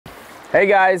Hey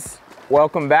guys,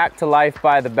 welcome back to Life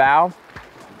by the Bow.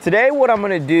 Today what I'm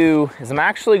gonna do is I'm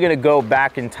actually gonna go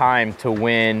back in time to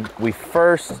when we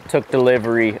first took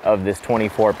delivery of this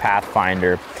 24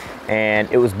 Pathfinder. And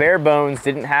it was bare bones,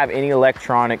 didn't have any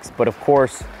electronics, but of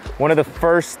course, one of the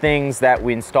first things that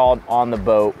we installed on the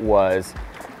boat was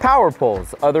power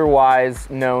poles, otherwise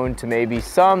known to maybe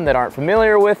some that aren't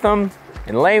familiar with them,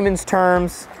 in layman's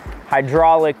terms,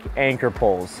 hydraulic anchor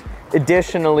poles.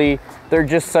 Additionally, they're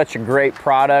just such a great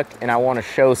product, and I want to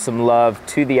show some love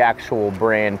to the actual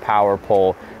brand Power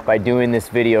Pole by doing this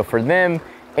video for them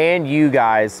and you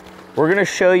guys. We're going to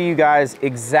show you guys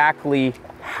exactly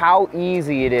how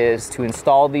easy it is to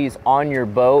install these on your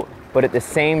boat, but at the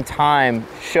same time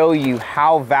show you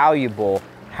how valuable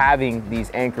having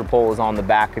these anchor poles on the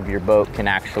back of your boat can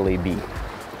actually be.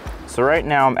 So right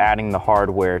now I'm adding the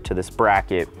hardware to this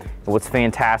bracket. What's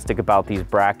fantastic about these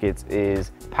brackets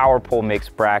is Power Pole makes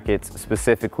brackets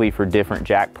specifically for different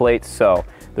jack plates, so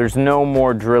there's no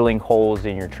more drilling holes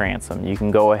in your transom. You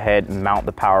can go ahead and mount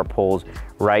the power poles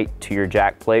right to your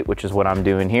jack plate, which is what I'm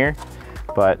doing here.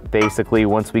 But basically,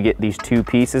 once we get these two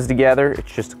pieces together,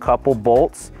 it's just a couple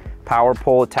bolts. Power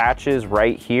pole attaches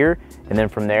right here, and then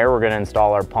from there we're going to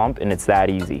install our pump, and it's that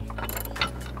easy.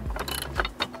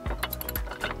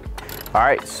 All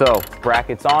right, so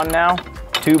brackets on now,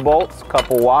 2 bolts,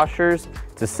 couple washers.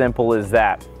 It's as simple as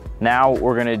that. Now what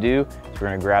we're gonna do is we're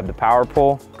gonna grab the power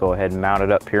pole, go ahead and mount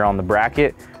it up here on the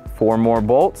bracket, 4 more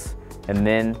bolts, and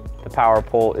then the power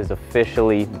pole is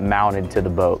officially mounted to the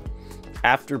boat.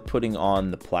 After putting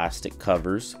on the plastic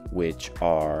covers, which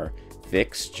are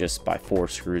fixed just by 4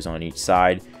 screws on each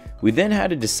side, we then had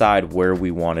to decide where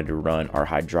we wanted to run our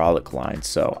hydraulic lines.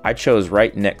 So I chose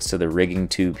right next to the rigging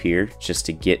tube here just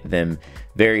to get them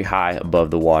very high above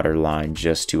the water line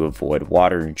just to avoid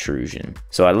water intrusion.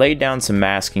 So I laid down some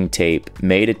masking tape,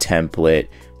 made a template.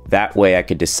 That way I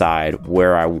could decide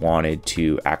where I wanted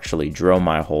to actually drill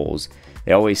my holes.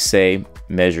 They always say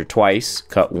measure twice,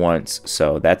 cut once.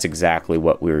 So that's exactly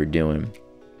what we were doing.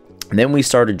 And then we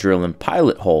started drilling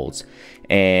pilot holes.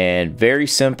 And very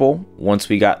simple, once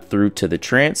we got through to the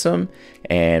transom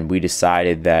and we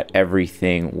decided that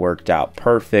everything worked out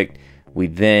perfect, we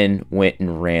then went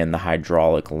and ran the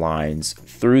hydraulic lines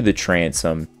through the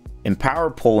transom. And Power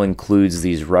Pole includes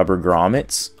these rubber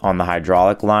grommets on the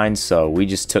hydraulic lines, so we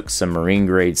just took some marine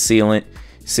grade sealant,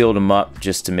 sealed them up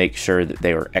just to make sure that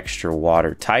they were extra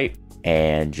watertight,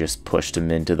 and just pushed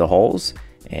them into the holes.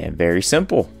 And very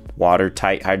simple,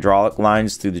 watertight hydraulic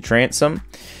lines through the transom.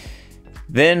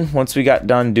 Then once we got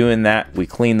done doing that, we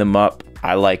cleaned them up.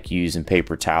 I like using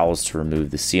paper towels to remove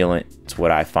the sealant. It's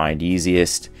what I find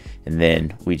easiest. And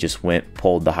then we just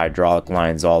pulled the hydraulic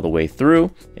lines all the way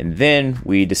through. And then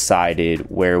we decided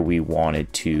where we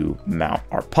wanted to mount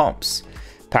our pumps.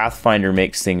 Pathfinder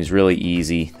makes things really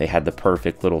easy. They had the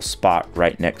perfect little spot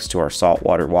right next to our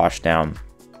saltwater washdown.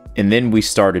 And then we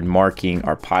started marking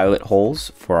our pilot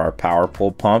holes for our Power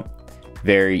Pole pump.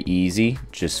 Very easy,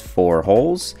 just 4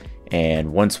 holes.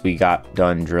 And once we got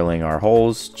done drilling our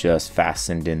holes, just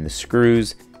fastened in the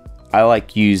screws. I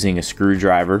like using a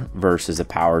screwdriver versus a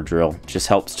power drill. Just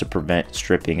helps to prevent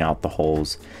stripping out the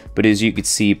holes. But as you can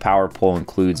see, Power Pole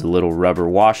includes a little rubber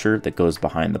washer that goes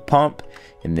behind the pump.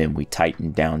 And then we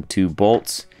tighten down 2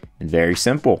 bolts, and very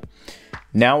simple.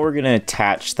 Now we're going to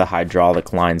attach the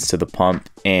hydraulic lines to the pump,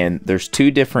 and there's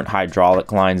 2 different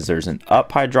hydraulic lines. There's an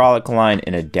up hydraulic line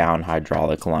and a down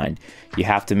hydraulic line. You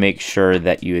have to make sure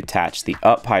that you attach the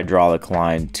up hydraulic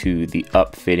line to the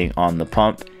up fitting on the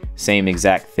pump. Same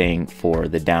exact thing for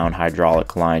the down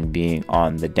hydraulic line being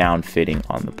on the down fitting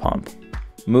on the pump.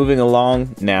 Moving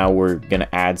along, now we're going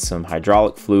to add some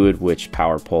hydraulic fluid, which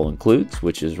Power Pole includes,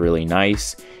 which is really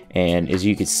nice. And as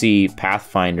you can see,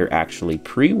 Pathfinder actually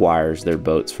pre-wires their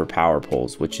boats for power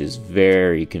poles, which is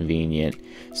very convenient.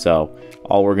 So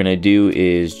all we're gonna do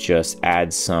is just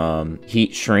add some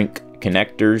heat shrink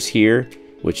connectors here,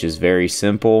 which is very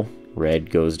simple. Red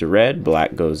goes to red,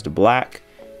 black goes to black.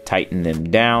 Tighten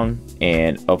them down,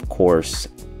 and of course,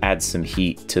 add some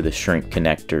heat to the shrink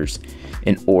connectors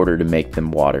in order to make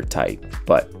them watertight.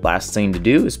 But last thing to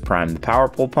do is prime the Power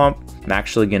Pole pump. I'm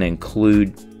actually gonna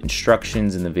include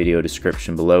instructions in the video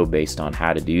description below based on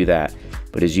how to do that.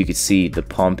 But as you can see, the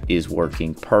pump is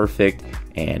working perfect,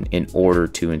 and in order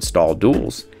to install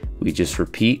duals, we just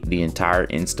repeat the entire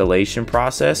installation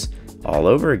process all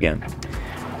over again.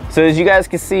 So as you guys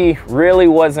can see, really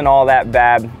wasn't all that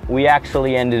bad. We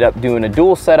actually ended up doing a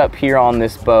dual setup here on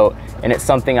this boat, and it's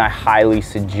something I highly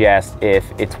suggest if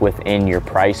it's within your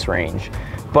price range.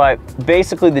 But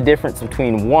basically the difference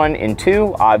between 1 and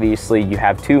 2, obviously you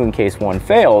have 2 in case 1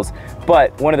 fails,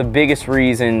 but one of the biggest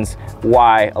reasons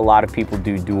why a lot of people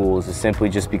do duals is simply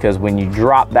just because when you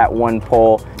drop that 1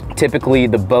 pole, typically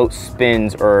the boat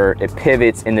spins or it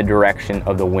pivots in the direction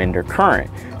of the wind or current.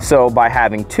 So by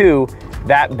having 2,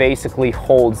 that basically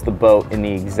holds the boat in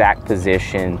the exact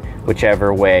position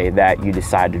whichever way that you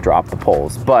decide to drop the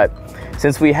poles. But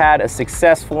since we had a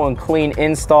successful and clean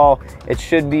install, it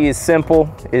should be as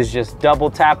simple as just double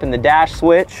tapping the dash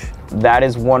switch. That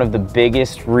is one of the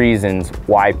biggest reasons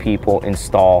why people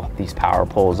install these power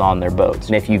poles on their boats.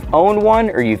 And if you've owned one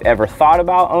or you've ever thought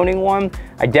about owning one,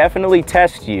 I definitely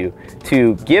test you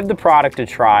to give the product a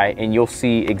try and you'll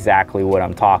see exactly what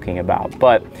I'm talking about.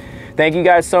 But thank you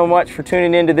guys so much for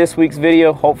tuning into this week's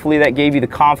video. Hopefully that gave you the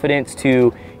confidence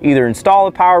to either install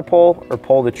a power pole or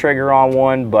pull the trigger on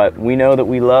one, but we know that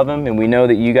we love them and we know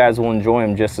that you guys will enjoy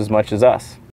them just as much as us.